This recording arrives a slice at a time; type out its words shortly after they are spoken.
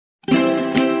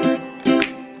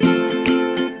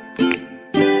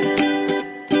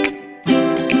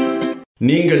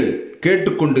நீங்கள்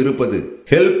கேட்டுக்கொண்டிருப்பது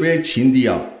HelpAge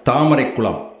India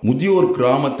Thamaraikulam முதியோர்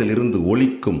கிராமத்தில் இருந்து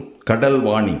ஒலிக்கும்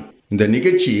கடல்வாணி. இந்த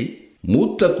நிகழ்ச்சி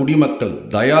மூத்த குடிமக்கள்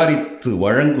தயாரித்து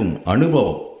வழங்கும்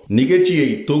அனுபவம். நிகழ்ச்சியை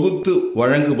தொகுத்து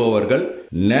வழங்குபவர்கள்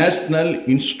National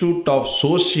Institute of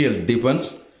Social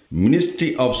Defence, Ministry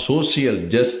of Social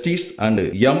Justice and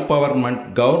Empowerment,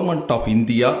 Government of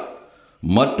India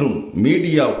மற்றும்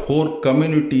மீடியா ஃபார்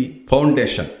கம்யூனிட்டி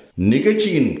ஃபவுண்டேஷன்.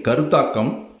 நிகழ்ச்சியின்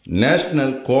கருத்தாக்கம்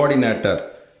நேஷனல் கோஆர்டினேட்டர்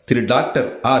திரு doctor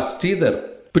R Sridhar,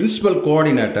 principal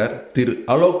coordinator திரு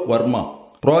Alok Verma,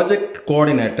 project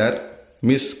coordinator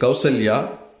miss Kausalya,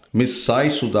 miss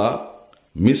Sai Sudha,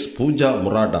 miss Pooja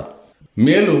Murada.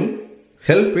 மேலும்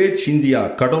ஹெல்பேஜ் இந்தியா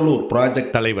கடலூர்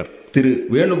ப்ராஜெக்ட் தலைவர் திரு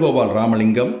Venugopal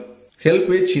Ramalingam,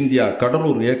 HelpAge India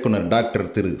Cuddalore இயக்குனர் doctor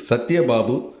திரு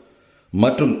சத்யபாபு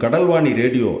மற்றும் கடல்வாணி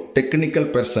ரேடியோ டெக்னிக்கல்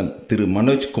பர்சன் திரு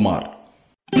மனோஜ்குமார்.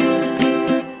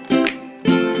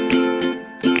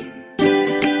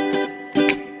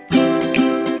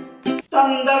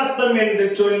 தந்தர்த்தம் என்று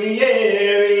சொல்லியே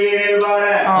வில்லினில் பாட,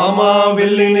 ஆமா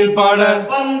வில்லினில் பாட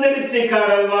வந்துடுச்சு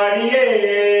கடல்வாணியே,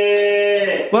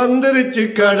 வந்துருச்சு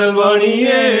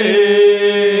கடல்வாணியே.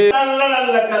 நல்ல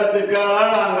நல்ல கருத்துக்களா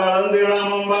நாங்களும்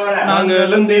தினமும் பாட,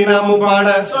 நாங்களும் தினமும் பாட,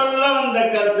 சொல்ல வந்த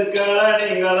கருத்துக்களா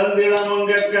நீங்களும் தினமும்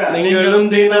கேட்க, நீங்களும்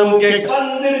தினமும் கேட்க.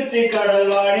 வந்துடுச்சு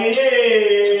கடல்வாணியே,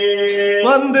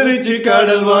 வந்துருச்சு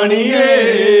கடல்வாணியே.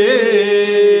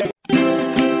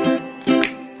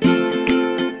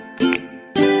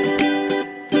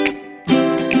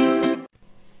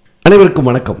 அனைவருக்கும்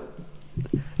வணக்கம்.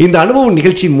 இந்த அனுபவ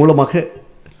நிகழ்ச்சியின் மூலமாக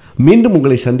மீண்டும்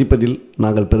உங்களை சந்திப்பதில்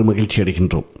நாங்கள் பெருமகிழ்ச்சி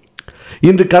அடைகின்றோம்.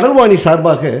 இன்று கடல்வாணி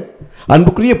சார்பாக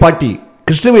அன்புக்குரிய பாட்டி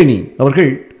கிருஷ்ணவேணி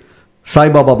அவர்கள்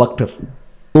சாய்பாபா பக்தர்.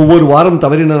 ஒவ்வொரு வாரம்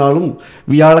தவறினாலும்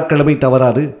வியாழக்கிழமை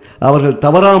தவறாது. அவர்கள்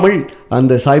தவறாமல்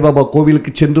அந்த சாய்பாபா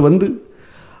கோவிலுக்கு சென்று வந்து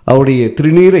அவருடைய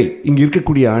திருநீரை இங்கு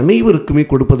இருக்கக்கூடிய அனைவருக்குமே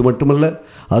கொடுப்பது மட்டுமல்ல,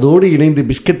 அதோடு இணைந்து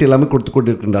பிஸ்கட் எல்லாமே கொடுத்து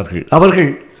கொண்டிருக்கின்றார்கள்.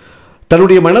 அவர்கள்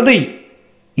தன்னுடைய மனதை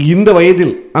இந்த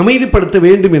வயதில் அமைதிப்படுத்த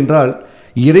வேண்டும் என்றால்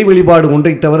இறை வழிபாடு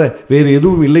ஒன்றை தவிர வேறு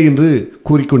எதுவும் இல்லை என்று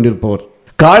கூறிக்கொண்டிருப்பவர்.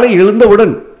 காலை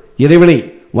எழுந்தவுடன் இறைவனை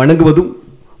வணங்குவதும்,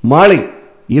 மாலை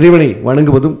இறைவனை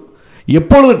வணங்குவதும்,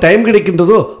 எப்பொழுது டைம்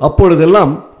கிடைக்கின்றதோ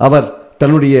அப்பொழுதெல்லாம் அவர்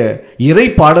தன்னுடைய இறை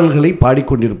பாடல்களை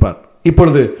பாடிக்கொண்டிருப்பார்.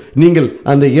 இப்பொழுது நீங்கள்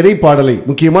அந்த இறை பாடலை,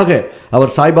 முக்கியமாக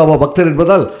அவர் சாய்பாபா பக்தர்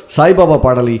என்பதால் சாய்பாபா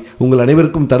பாடலை உங்கள்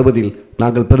அனைவருக்கும் தருவதில்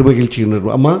நாங்கள் பெருமகிழ்ச்சி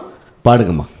உணர்வோம். அம்மா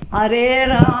பாடுங்கம்மா. ஹரே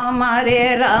ராம்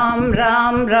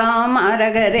ராம் ராம்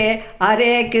ஹரஹரே,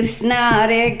 ஹரே கிருஷ்ண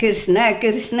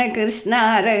கிருஷ்ண கிருஷ்ண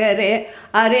ஹரஹரே,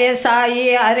 ஹரே சாயி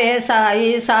சாயி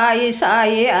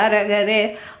சாயி ஹரஹரே,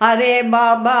 ஹரே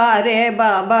பாபா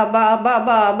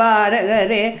பாபா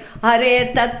ஹரஹரே, ஹரே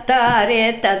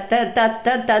தத்த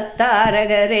தத்த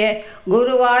ஹரஹரே.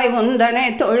 குருவாய் உந்தனை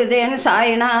தொழுதேன்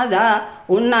சாய்நாதா,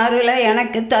 உன் அருளை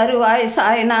எனக்கு தருவாய்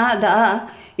சாய்நாதா,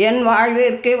 என்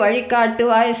வாழ்விற்கு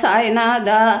வழிகாட்டுவாய்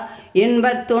சாய்நாதா,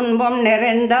 இன்பத் துன்பம்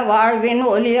நிறைந்த வாழ்வின்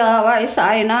ஒளியாவாய்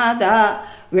சாய்நாதா,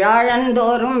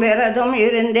 வியாழந்தோறும் விரதம்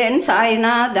இருந்தேன்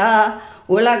சாய்நாதா,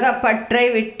 உலகப்பற்றை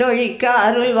விட்டொழிக்க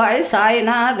அருள்வாய்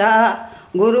சாய்நாதா,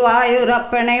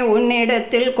 குருவாயூரப்பனை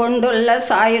உன்னிடத்தில் கொண்டுள்ள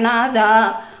சாய்நாதா,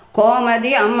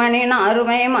 கோமதி அம்மனின்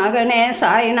அருமை மகனே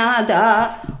சாய்நாதா,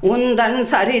 உந்தன்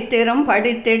சரித்திரம்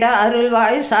படித்திட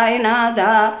அருள்வாய்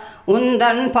சாய்நாதா,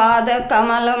 உந்தன் பாத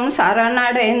கமலம்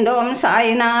சரணடைந்தோம்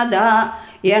சாய்நாதா,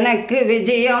 எனக்கு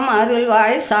விஜயம்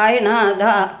அருள்வாய்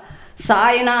சாய்நாதா.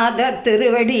 சாய்நாதர்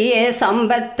திருவடியே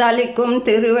சம்பத்தளிக்கும்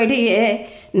திருவடியே,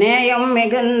 நேயம்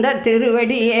மிகுந்த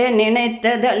திருவடியே,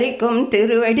 நினைத்ததளிக்கும்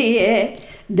திருவடியே,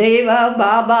 தெய்வ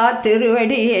பாபா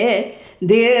திருவடியே,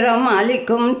 தீரம்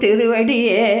அளிக்கும்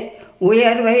திருவடியே,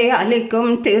 உயர்வை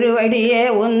அளிக்கும் திருவடியே,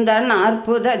 உந்தன்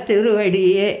அற்புத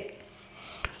திருவடியே.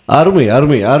 அருமை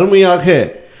அருமை அருமையாக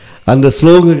அந்த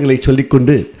ஸ்லோகங்களை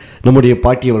சொல்லிக்கொண்டு நம்முடைய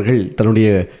பாட்டியவர்கள் தன்னுடைய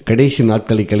கடைசி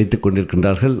நாட்களை கழித்துக்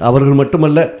கொண்டிருக்கின்றார்கள். அவர்கள்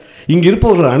மட்டுமல்ல, இங்கு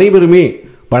இருப்பவர்கள் அனைவருமே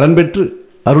பலன் பெற்று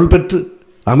அருள் பெற்று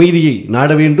அமைதியை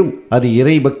நாட வேண்டும். அது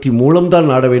இறை பக்தி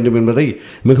மூலம்தான் நாட வேண்டும் என்பதை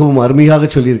மிகவும் அருமையாக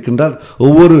சொல்லியிருக்கின்றார்.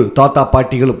 ஒவ்வொரு தாத்தா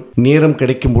பாட்டிகளும் நேரம்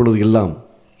கிடைக்கும் பொழுது எல்லாம்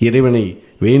இறைவனை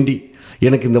வேண்டி,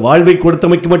 எனக்கு இந்த வாழ்வை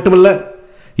கொடுத்தமைக்கு மட்டுமல்ல,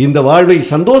 இந்த வாழ்வை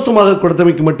சந்தோஷமாக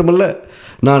கொடுத்தமைக்கு மட்டுமல்ல,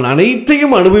 நான்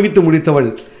அனைத்தையும் அனுபவித்து முடித்தவள்,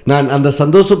 நான் அந்த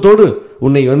சந்தோஷத்தோடு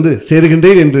உன்னை வந்து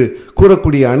சேருகின்றேன் என்று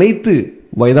கூறக்கூடிய அனைத்து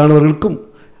வயதானவர்களுக்கும்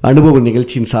அனுபவ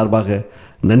நிகழ்ச்சியின் சார்பாக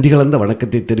நன்றி கலந்த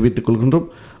வணக்கத்தை தெரிவித்துக் கொள்கின்றோம்.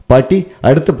 பாட்டி,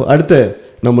 அடுத்த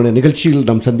நம்முடைய நிகழ்ச்சியில்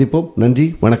நாம் சந்திப்போம். நன்றி,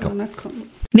 வணக்கம்.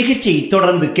 நிகழ்ச்சியை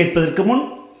தொடர்ந்து கேட்பதற்கு முன்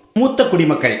மூத்த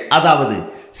குடிமக்கள், அதாவது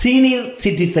சீனியர்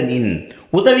சிட்டிசனின்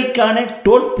உதவிக்கான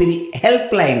டோல் ஃப்ரீ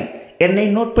ஹெல்ப்லைன் எண்ணை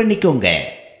நோட் பண்ணிக்கோங்க.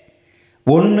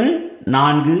 1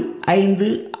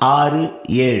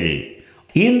 04567.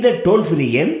 இந்த டோல் ஃப்ரீ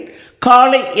எண்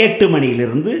காலை 8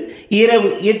 மணியிலிருந்து இரவு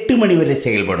 8 மணி வரை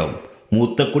செயல்படும்.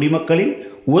 மூத்த குடிமக்களின்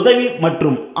உதவி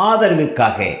மற்றும்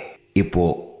ஆதரவிற்காக இப்போ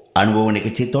அனுபவ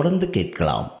நிகழ்ச்சி தொடர்ந்து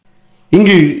கேட்கலாம்.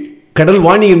 இங்கு கடல்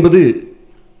வாணி என்பது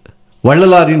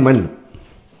வள்ளலாரின் மண்.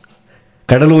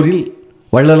 கடலூரில்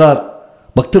வள்ளலார்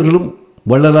பக்தர்களும்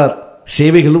வள்ளலார்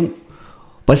சேவைகளும்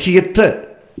பசியற்ற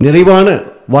நிறைவான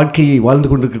வாழ்க்கையை வாழ்ந்து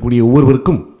கொண்டிருக்கக்கூடிய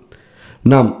ஒவ்வொருவருக்கும்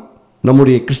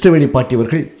நம்முடைய கிருஷ்ணவேணி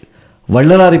பாட்டியவர்கள்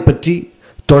வள்ளலாரை பற்றி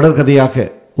தொடர்கதையாக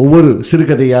ஒவ்வொரு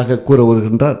சிறுகதையாக கூற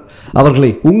வருகின்றார்.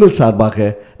 அவர்களை உங்கள் சார்பாக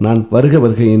நான் வருக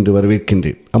வருக என்று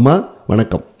வரவேற்கின்றேன். அம்மா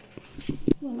வணக்கம்.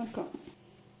 வணக்கம்.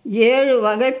 7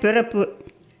 வகை பிறப்பு.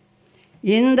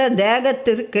 இந்த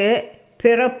தேகத்திற்கு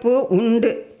பிறப்பு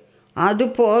உண்டு.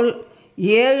 அதுபோல்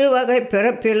 7 வகை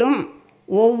பிறப்பிலும்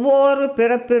ஒவ்வொரு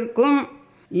பிறப்பிற்கும்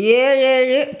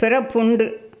 7 பிறப்புண்டு.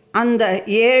 அந்த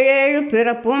 7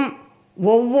 பிறப்பும்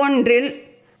ஒவ்வொன்றில்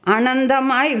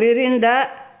அனந்தமாய் விரிந்த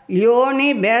யோனி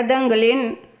பேதங்களின்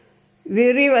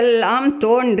விரிவெல்லாம்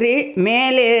தோன்றி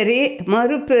மேலேறி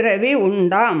மறுபிறவி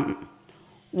உண்டாம்.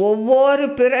 ஒவ்வொரு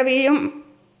பிறவியும்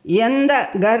எந்த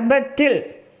கர்ப்பத்தில்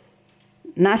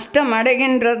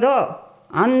நஷ்டமடைகின்றதோ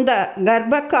அந்த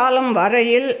கர்ப்பகாலம்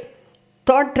வரையில்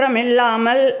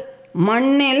தோற்றமில்லாமல்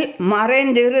மண்ணில்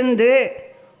மறைந்திருந்து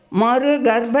மறு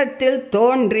கர்ப்பத்தில்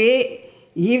தோன்றி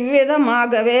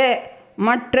இவ்விதமாகவே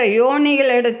மற்ற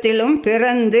யோனிகளிடத்திலும்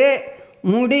பிறந்து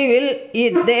முடிவில்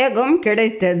இத்தேகம்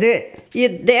கிடைத்தது.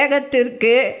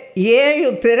 இத்தேகத்திற்கு 7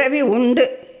 பிறவி உண்டு.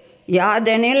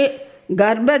 யாதெனில்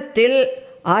கர்ப்பத்தில்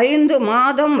 5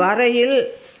 மாதம் வரையில்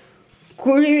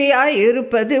குழியாய்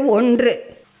இருப்பது ஒன்று,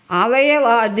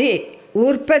 அவயவாதி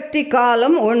உற்பத்தி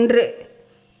காலம் ஒன்று,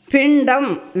 பிண்டம்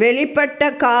வெளிப்பட்ட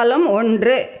காலம்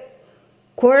ஒன்று,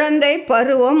 குழந்தை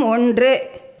பருவம் ஒன்று,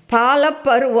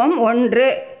 பாலப்பருவம் ஒன்று,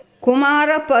 குமார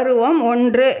பருவம்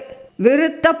ஒன்று,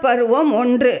 விருத்த பருவம்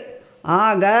ஒன்று.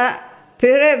 ஆக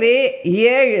பிறவி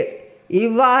 7.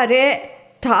 இவ்வாறே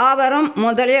தாவரம்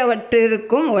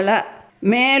முதலியவற்றிற்கும் உள.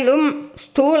 மேலும்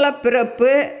ஸ்தூல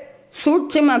பிறப்பு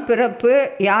சூட்சும பிறப்பு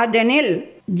யாதெனில்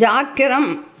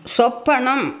ஜாக்கிரம்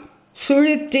சொப்பனம்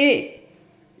சுழித்தி,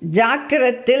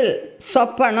 ஜாக்கிரத்தில்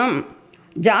சொப்பனம்,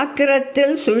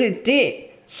 ஜாக்கிரத்தில் சுழித்தி,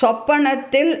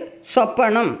 சொப்பனத்தில்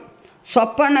சொப்பனம்,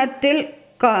 சொப்பனத்தில்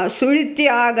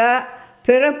சுழித்தியாக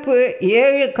பிறப்பு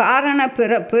 7 காரண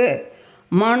பிறப்பு.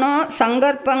 மனோ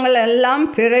சங்கற்பங்கள் எல்லாம்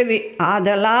பிறவி.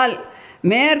 ஆதலால்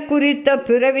மேற்குறித்த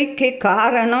பிறவிக்கு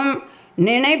காரணம்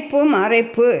நினைப்பு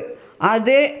மறைப்பு.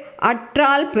 அது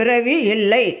அற்றால் பிறவி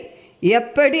இல்லை.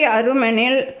 எப்படி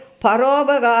அருமெனில்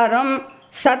பரோபகாரம்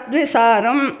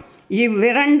சத்விசாரம்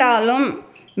இவ்விரண்டாலும்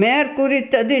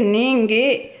மேற்குறித்தது நீங்கி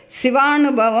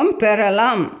சிவானுபவம்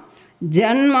பெறலாம்.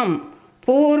 ஜன்மம்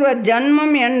பூர்வ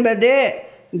ஜன்மம் என்பது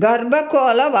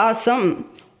கர்ப்பகோல வாசம்.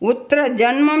 உத்திர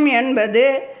ஜன்மம் என்பது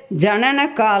ஜனன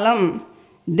காலம்.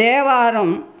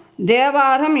 தேவாரம்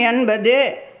தேவாரம் என்பது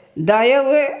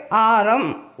தயவு ஆரம்,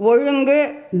 ஒழுங்கு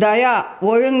தயா,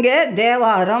 ஒழுங்கே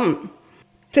தேவாரம்.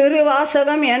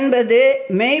 திருவாசகம் என்பது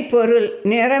மெய்ப்பொருள்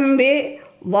நிரம்பி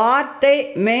வார்த்தை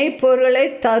மெய்ப்பொருளை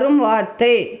தரும்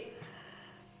வார்த்தை.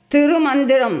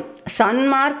 திருமந்திரம்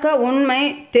சன்மார்க்க உண்மை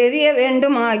தெரிய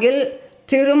வேண்டுமாகில்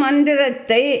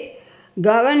திருமந்திரத்தை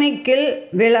கவனிக்கில்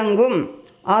விளங்கும்.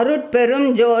 அருட்பெரும்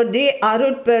ஜோதி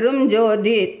அருட்பெரும்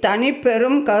ஜோதி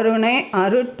தனிப்பெரும் கருணை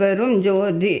அருட்பெரும்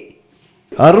ஜோதி.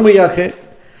 அருமையாக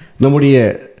நம்முடைய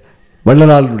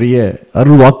வள்ளலாருடைய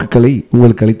அருள் வாக்குகளை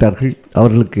உங்களுக்கு அளித்தார்கள்.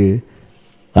 அவர்களுக்கு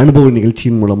அனுபவ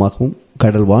நிகழ்ச்சியின் மூலமாகவும்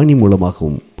கடல் வாணி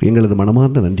மூலமாகவும் எங்களது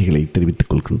மனமார்ந்த நன்றிகளை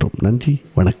தெரிவித்துக் கொள்கின்றோம். நன்றி,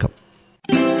 வணக்கம்.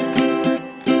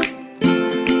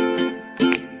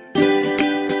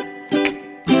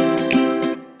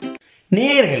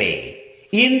 நேயர்களே,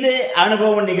 இந்த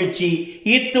அனுபவ நிகழ்ச்சி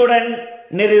இத்துடன்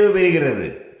நிறைவு பெறுகிறது.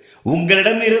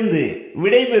 உங்களிடமிருந்து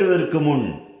விடைபெறுவதற்கு முன்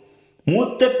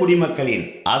மூத்த குடிமக்களின்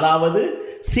அதாவது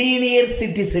சீனியர்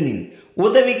சிட்டிசனின்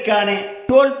உதவிக்கான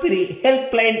டோல் ஃப்ரீ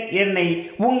ஹெல்ப்லைன் எண்ணை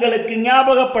உங்களுக்கு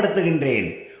ஞாபகப்படுத்துகின்றேன்.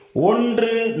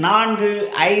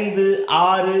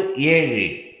 145667.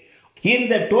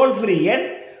 இந்த டோல் ஃப்ரீ எண்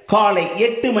காலை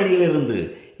 8 மணியிலிருந்து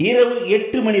இரவு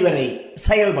 8 மணி வரை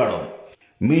செயல்படும்.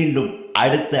 மீண்டும்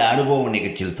அடுத்த அனுபவ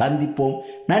நிகழ்ச்சியில் சந்திப்போம்.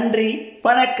 நன்றி,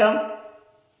 வணக்கம்.